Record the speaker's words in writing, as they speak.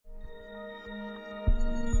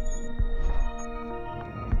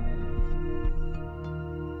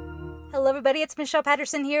Hello everybody, it's Michelle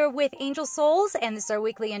Patterson here with Angel Souls, and this is our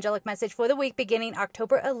weekly angelic message for the week beginning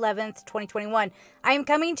October 11th, 2021. I am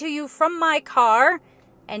coming to you from my car,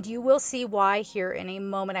 and you will see why here in a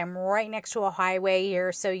moment. I'm right next to a highway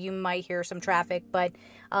here, so you might hear some traffic, but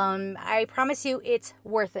I promise you it's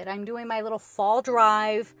worth it. I'm doing my little fall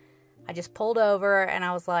drive. I just pulled over and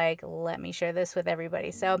I was like, let me share this with everybody.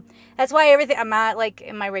 So that's why I'm not like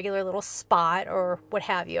in my regular little spot or what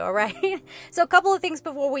have you. All right. So a couple of things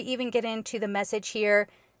before we even get into the message here.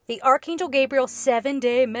 The Archangel Gabriel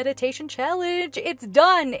 7-day meditation challenge. It's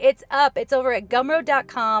done. It's up. It's over at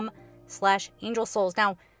gumroad.com/angelsouls.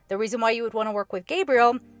 Now, the reason why you would want to work with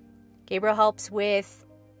Gabriel helps with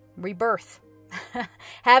rebirth.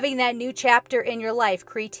 Having that new chapter in your life,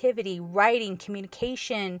 creativity, writing,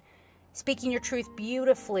 communication, speaking your truth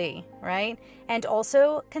beautifully, right? And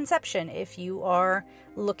also conception, if you are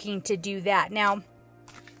looking to do that. Now,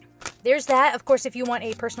 there's that. Of course, if you want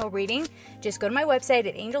a personal reading, just go to my website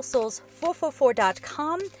at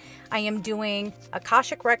angelsouls444.com. I am doing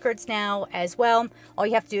Akashic Records now as well. All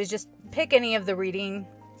you have to do is just pick any of the reading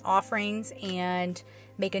offerings and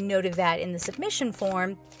make a note of that in the submission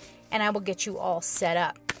form, and I will get you all set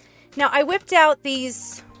up. Now, I whipped out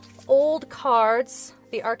these old cards,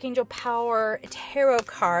 the Archangel Power Tarot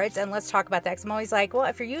cards, and let's talk about that, because I'm always like, well,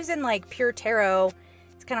 if you're using like pure tarot,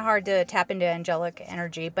 it's kind of hard to tap into angelic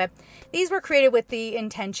energy, but these were created with the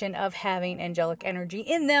intention of having angelic energy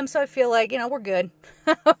in them, so I feel like, we're good.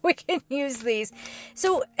 We can use these.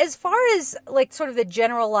 So as far as like sort of the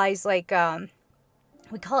generalized, like,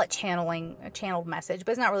 we call it channeling, a channeled message,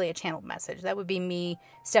 but it's not really a channeled message. That would be me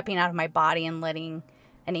stepping out of my body and letting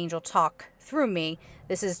an angel talk through me.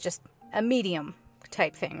 This is just a medium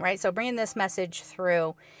type thing, right? So bringing this message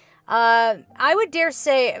through. I would dare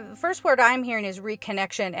say, first word I'm hearing is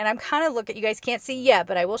reconnection, and I'm kind of looking, you guys can't see yet,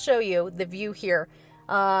 but I will show you the view here.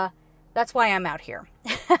 That's why I'm out here,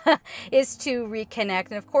 is to reconnect.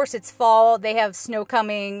 And of course it's fall. They have snow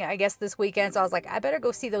coming, I guess, this weekend. So I was like, I better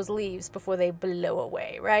go see those leaves before they blow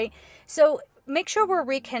away, right? So make sure we're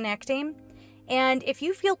reconnecting. And if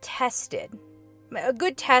you feel tested, a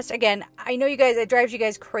good test, again, I know you guys, it drives you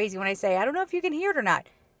guys crazy when I say, I don't know if you can hear it or not.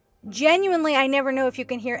 Genuinely, I never know if you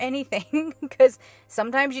can hear anything, because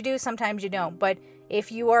sometimes you do, sometimes you don't. But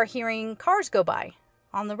if you are hearing cars go by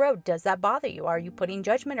on the road, does that bother you? Are you putting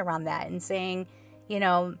judgment around that and saying,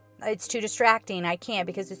 it's too distracting, I can't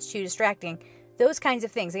because it's too distracting? Those kinds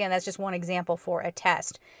of things. Again, that's just one example for a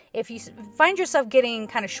test. If you find yourself getting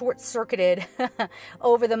kind of short-circuited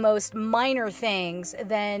over the most minor things,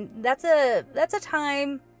 then that's a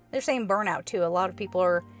time, they're saying burnout too. A lot of people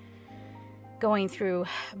are going through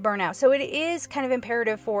burnout. So it is kind of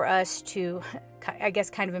imperative for us to, I guess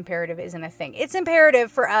kind of imperative isn't a thing. It's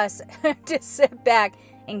imperative for us to sit back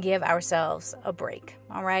and give ourselves a break,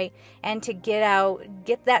 all right? And to get out,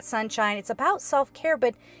 get that sunshine. It's about self-care,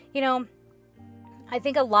 but, I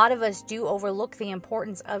think a lot of us do overlook the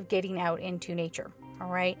importance of getting out into nature, all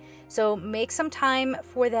right? So make some time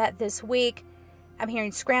for that this week. I'm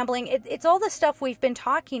hearing scrambling. It's all the stuff we've been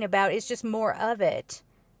talking about. It's just more of it.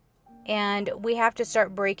 And we have to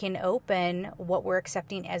start breaking open what we're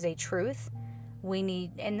accepting as a truth.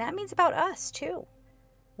 And that means about us too.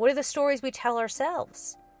 What are the stories we tell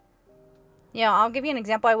ourselves? I'll give you an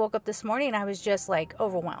example. I woke up this morning and I was just like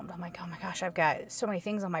overwhelmed. I'm like, oh my gosh, I've got so many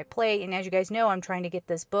things on my plate. And as you guys know, I'm trying to get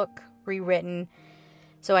this book rewritten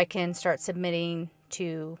so I can start submitting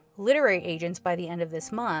to literary agents by the end of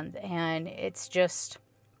this month. And it's just,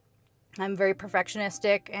 I'm very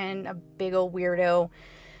perfectionistic and a big old weirdo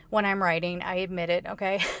when I'm writing. I admit it,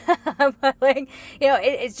 okay? But like,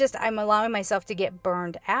 it's just, I'm allowing myself to get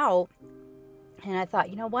burned out. And I thought,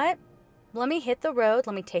 you know what? Let me hit the road.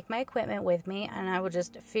 Let me take my equipment with me, and I will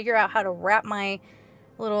just figure out how to wrap my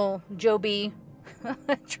little Joby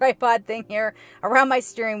tripod thing here around my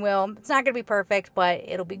steering wheel. It's not going to be perfect, but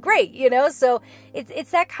it'll be great, So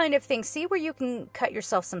it's that kind of thing. See where you can cut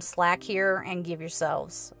yourself some slack here and give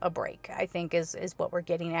yourselves a break, I think is what we're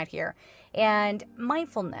getting at here. And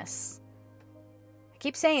mindfulness. I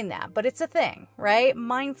keep saying that, but it's a thing, right?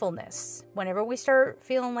 Mindfulness. Whenever we start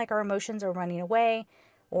feeling like our emotions are running away,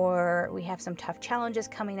 or we have some tough challenges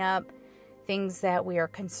coming up, things that we are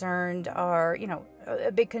concerned are, a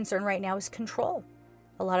big concern right now is control.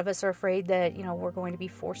 A lot of us are afraid that, we're going to be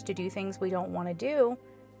forced to do things we don't want to do.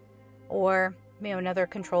 Or, another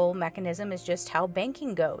control mechanism is just how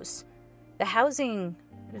banking goes, the housing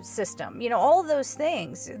system, all of those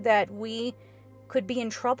things that we could be in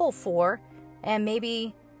trouble for, and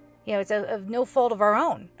maybe you know, it's of no fault of our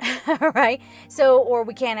own, right? So, or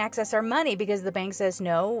we can't access our money because the bank says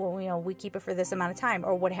no, or, you know, we keep it for this amount of time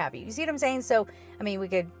or what have you. You see what I'm saying? So, I mean, we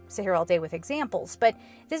could sit here all day with examples, but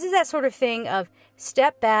this is that sort of thing of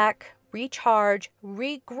step back, recharge,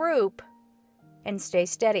 regroup, and stay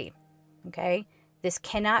steady. Okay? This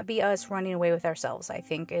cannot be us running away with ourselves, I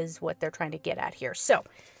think is what they're trying to get at here. So,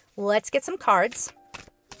 let's get some cards.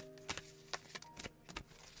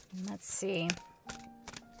 Let's see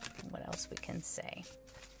what else we can say.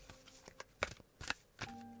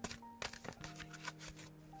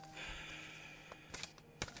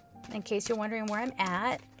 In case you're wondering where I'm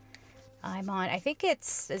at, I'm on, I think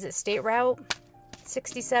is it State Route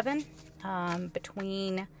 67,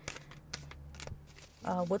 between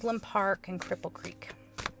Woodland Park and Cripple Creek,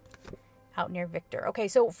 out near Victor. Okay,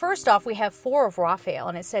 so first off, we have 4 of Raphael,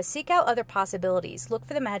 and it says, seek out other possibilities. Look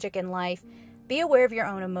for the magic in life. Be aware of your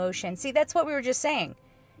own emotions. See, that's what we were just saying.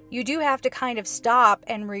 You do have to kind of stop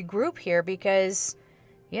and regroup here because,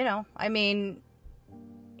 you know, I mean,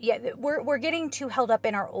 yeah, we're getting too held up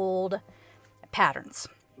in our old patterns,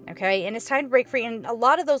 okay? And it's time to break free. And a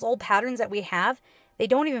lot of those old patterns that we have, they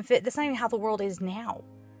don't even fit. That's not even how the world is now.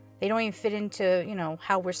 They don't even fit into, you know,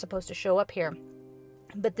 how we're supposed to show up here.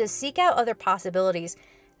 But the seek out other possibilities,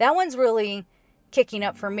 that one's really kicking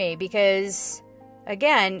up for me because,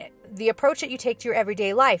 again, the approach that you take to your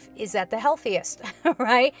everyday life, is that the healthiest,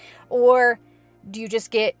 right? Or do you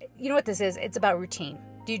just get, you know what this is? It's about routine.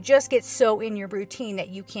 Do you just get so in your routine that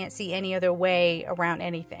you can't see any other way around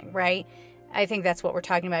anything, right? I think that's what we're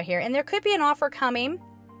talking about here. And there could be an offer coming.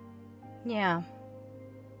 Yeah.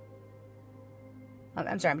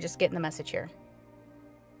 I'm sorry, I'm just getting the message here.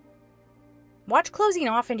 Watch closing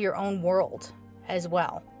off into your own world as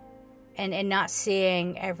well. And not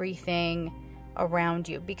seeing everything around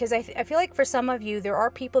you, because I feel like for some of you there are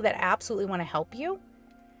people that absolutely want to help you,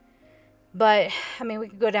 but I mean, we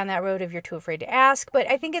could go down that road if you're too afraid to ask, but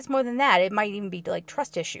I think it's more than that. It might even be like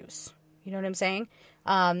trust issues, you know what I'm saying?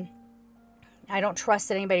 I don't trust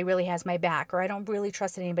that anybody really has my back, or I don't really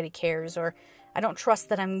trust that anybody cares, or I don't trust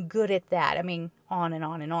that I'm good at that. I mean, on and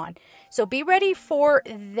on and on. So be ready for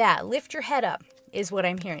that. Lift your head up is what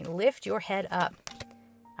I'm hearing. Lift your head up.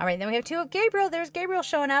 All right, then we have 2 of Gabriel. There's Gabriel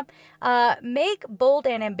showing up. Make bold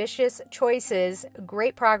and ambitious choices.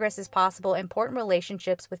 Great progress is possible. Important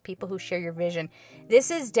relationships with people who share your vision. This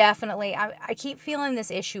is definitely, I keep feeling this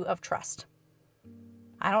issue of trust.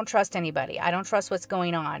 I don't trust anybody. I don't trust what's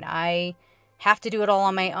going on. I have to do it all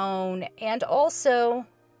on my own. And also,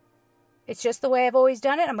 it's just the way I've always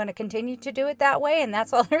done it. I'm going to continue to do it that way, and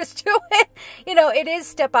that's all there is to it. You know, it is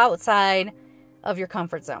step outside of your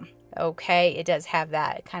comfort zone. Okay, it does have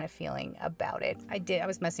that kind of feeling about it. I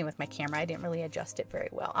was messing with my camera. I didn't really adjust it very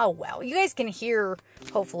well. Oh, well. You guys can hear,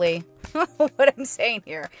 hopefully, what I'm saying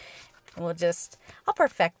here. I'll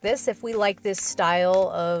perfect this. If we like this style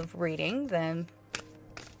of reading, then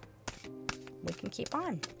we can keep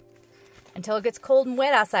on. Until it gets cold and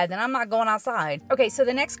wet outside, then I'm not going outside. Okay, so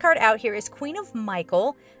the next card out here is Queen of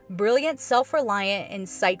Michael. Brilliant, self-reliant,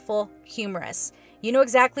 insightful, humorous. You know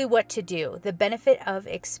exactly what to do. The benefit of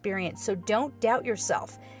experience. So don't doubt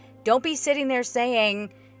yourself. Don't be sitting there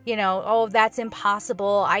saying, you know, oh, that's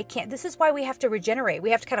impossible. I can't. This is why we have to regenerate.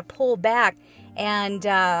 We have to kind of pull back. And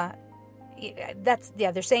they're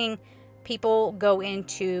saying people go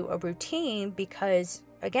into a routine because,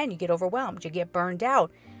 again, you get overwhelmed. You get burned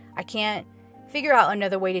out. I can't figure out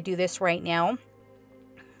another way to do this right now.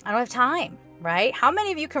 I don't have time, right? How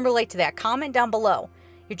many of you can relate to that? Comment down below.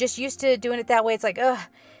 You're just used to doing it that way. It's like, ugh,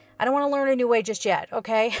 I don't want to learn a new way just yet,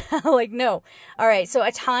 okay? Like, no. All right, so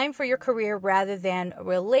a time for your career rather than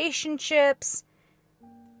relationships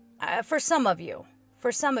for some of you.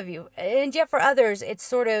 And yet for others, it's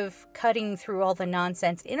sort of cutting through all the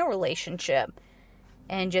nonsense in a relationship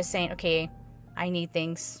and just saying, okay, I need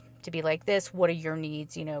things to be like this. What are your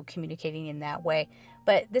needs? You know, communicating in that way.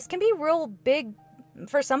 But this can be real big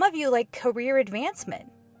for some of you, like career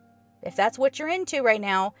advancement, if that's what you're into right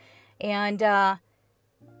now. And yeah,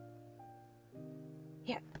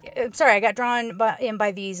 I'm sorry, I got drawn in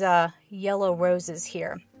by these yellow roses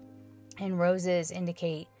here. And roses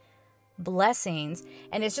indicate blessings.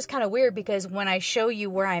 And it's just kind of weird because when I show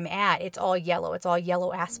you where I'm at, it's all yellow. It's all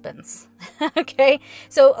yellow aspens. Okay?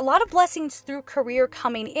 So a lot of blessings through career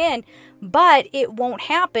coming in, but it won't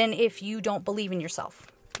happen if you don't believe in yourself.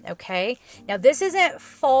 Okay? Now, this isn't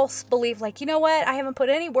false belief like, you know what? I haven't put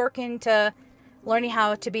any work into learning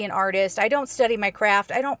how to be an artist. I don't study my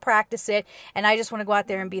craft. I don't practice it. And I just want to go out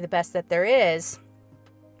there and be the best that there is.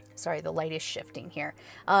 Sorry, the light is shifting here.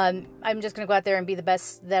 I'm just going to go out there and be the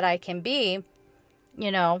best that I can be.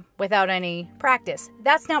 without any practice.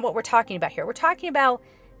 That's not what we're talking about here. We're talking about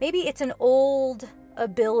maybe it's an old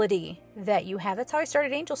ability that you have. That's how I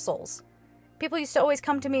started Angel Souls. People used to always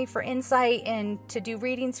come to me for insight and to do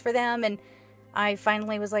readings for them. And I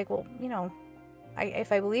finally was like, well,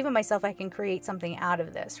 if I believe in myself, I can create something out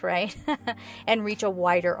of this, right? And reach a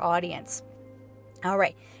wider audience. All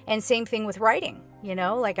right. And same thing with writing,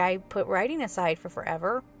 like I put writing aside for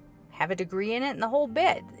forever, have a degree in it and the whole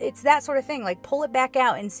bit. It's that sort of thing. Like pull it back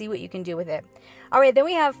out and see what you can do with it. All right. Then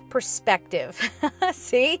we have perspective.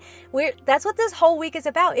 See, that's what this whole week is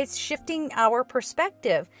about. It's shifting our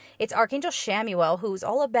perspective. It's Archangel Shamuel, who's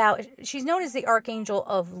all about, she's known as the Archangel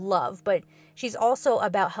of Love, but she's also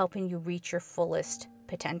about helping you reach your fullest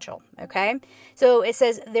potential. Okay. So it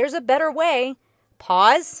says there's a better way.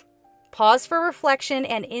 Pause for reflection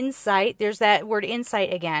and insight. There's that word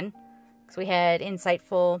insight again. So we had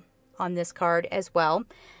insightful on this card as well.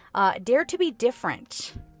 Dare to be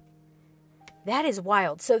different. That is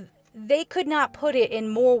wild. So they could not put it in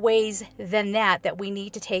more ways than that we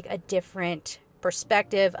need to take a different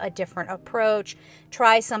perspective, a different approach,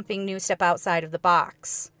 try something new, step outside of the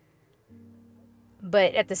box.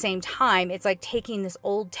 But at the same time, it's like taking this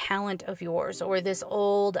old talent of yours or this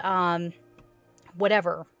old,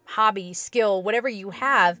 whatever, hobby, skill, whatever you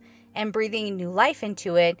have, and breathing new life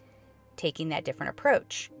into it, taking that different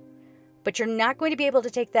approach. But you're not going to be able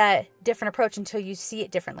to take that different approach until you see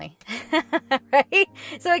it differently, right?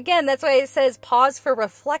 So again, that's why it says pause for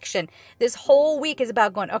reflection. This whole week is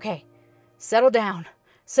about going, okay, settle down.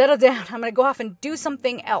 I'm going to go off and do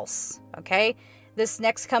something else, okay? This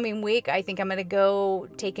next coming week, I think I'm going to go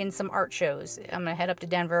take in some art shows. I'm going to head up to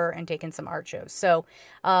Denver and take in some art shows. So,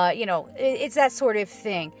 it's that sort of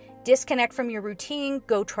thing. Disconnect from your routine.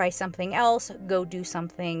 Go try something else. Go do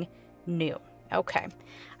something new. Okay.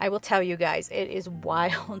 I will tell you guys, it is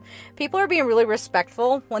wild. People are being really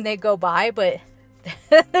respectful when they go by, but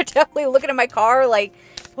they're definitely looking at my car like,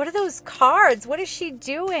 what are those cards? What is she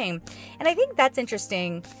doing? And I think that's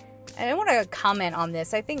interesting. And I want to comment on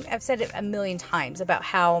this. I think I've said it a million times about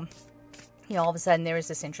how, all of a sudden there is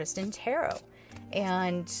this interest in tarot.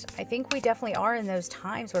 And I think we definitely are in those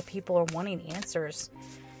times where people are wanting answers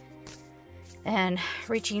and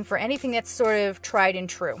reaching for anything that's sort of tried and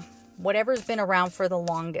true. Whatever's been around for the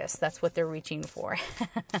longest, that's what they're reaching for.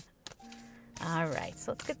 All right,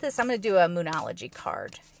 so let's get this. I'm going to do a Moonology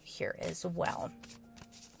card here as well.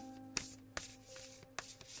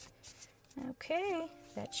 Okay.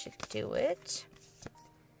 That should do it.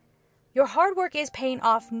 Your hard work is paying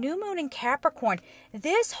off. New moon in Capricorn.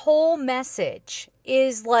 This whole message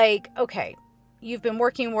is like, okay, you've been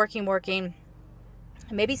working.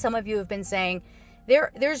 Maybe some of you have been saying,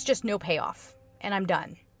 there's just no payoff and I'm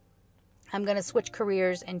done. I'm going to switch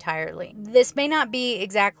careers entirely. This may not be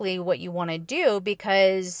exactly what you want to do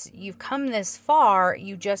because you've come this far.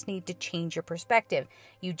 You just need to change your perspective.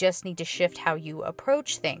 You just need to shift how you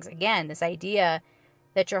approach things. Again, this idea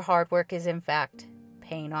that your hard work is in fact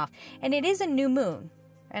paying off. And it is a new moon.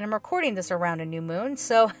 And I'm recording this around a new moon.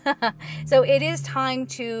 So it is time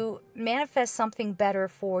to manifest something better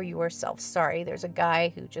for yourself. Sorry, there's a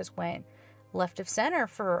guy who just went left of center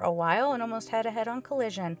for a while and almost had a head-on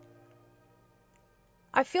collision.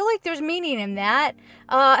 I feel like there's meaning in that.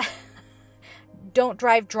 Don't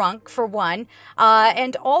drive drunk, for one.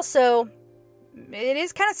 And also, it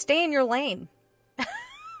is kind of stay in your lane.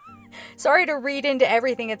 Sorry to read into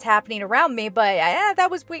everything that's happening around me, but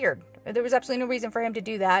that was weird. There was absolutely no reason for him to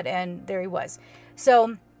do that, and there he was.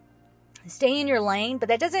 So, stay in your lane, but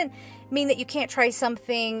that doesn't mean that you can't try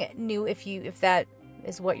something new if that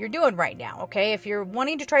is what you're doing right now, okay? If you're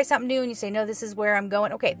wanting to try something new and you say, no, this is where I'm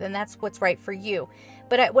going, okay, then that's what's right for you.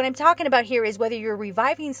 But what I'm talking about here is whether you're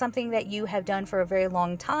reviving something that you have done for a very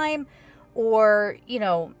long time, or,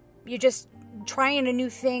 you're just trying a new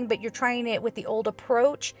thing, but you're trying it with the old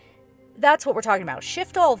approach. That's what we're talking about.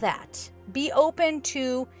 Shift all that. Be open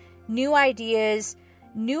to new ideas,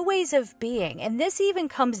 new ways of being. And this even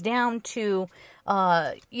comes down to,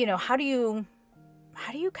 how do you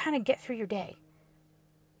kind of get through your day?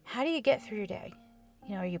 How do you get through your day?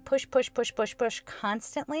 Are you push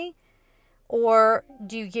constantly? Or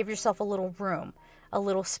do you give yourself a little room, a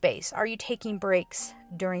little space? Are you taking breaks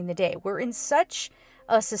during the day? We're in such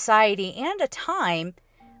a society and a time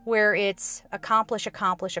where it's accomplish.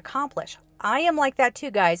 I am like that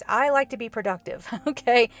too, guys. I like to be productive,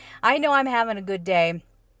 okay? I know I'm having a good day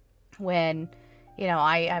when,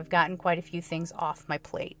 I've gotten quite a few things off my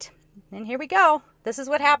plate. And here we go. This is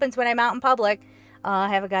what happens when I'm out in public. I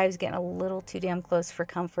have a guy who's getting a little too damn close for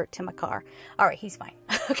comfort to my car. All right, he's fine.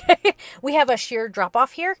 Okay, we have a sheer drop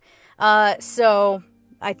off here. So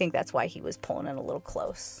I think that's why he was pulling in a little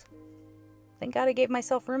close. Thank God I gave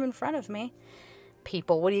myself room in front of me.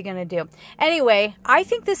 People, what are you going to do? Anyway, I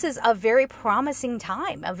think this is a very promising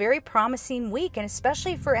time, a very promising week, and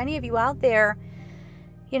especially for any of you out there,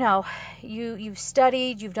 you know, you've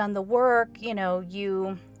studied, you've done the work, you know,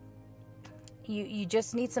 you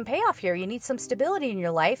just need some payoff here. You need some stability in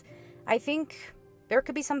your life. I think there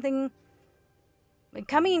could be something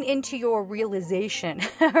coming into your realization.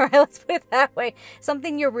 All right, let's put it that way.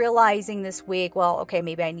 Something you're realizing this week. Well, okay,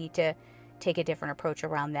 maybe I need to take a different approach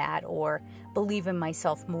around that, or believe in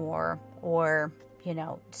myself more, or, you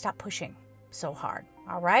know, stop pushing so hard.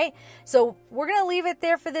 All right. So we're going to leave it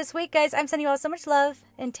there for this week, guys. I'm sending you all so much love,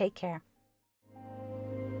 and take care.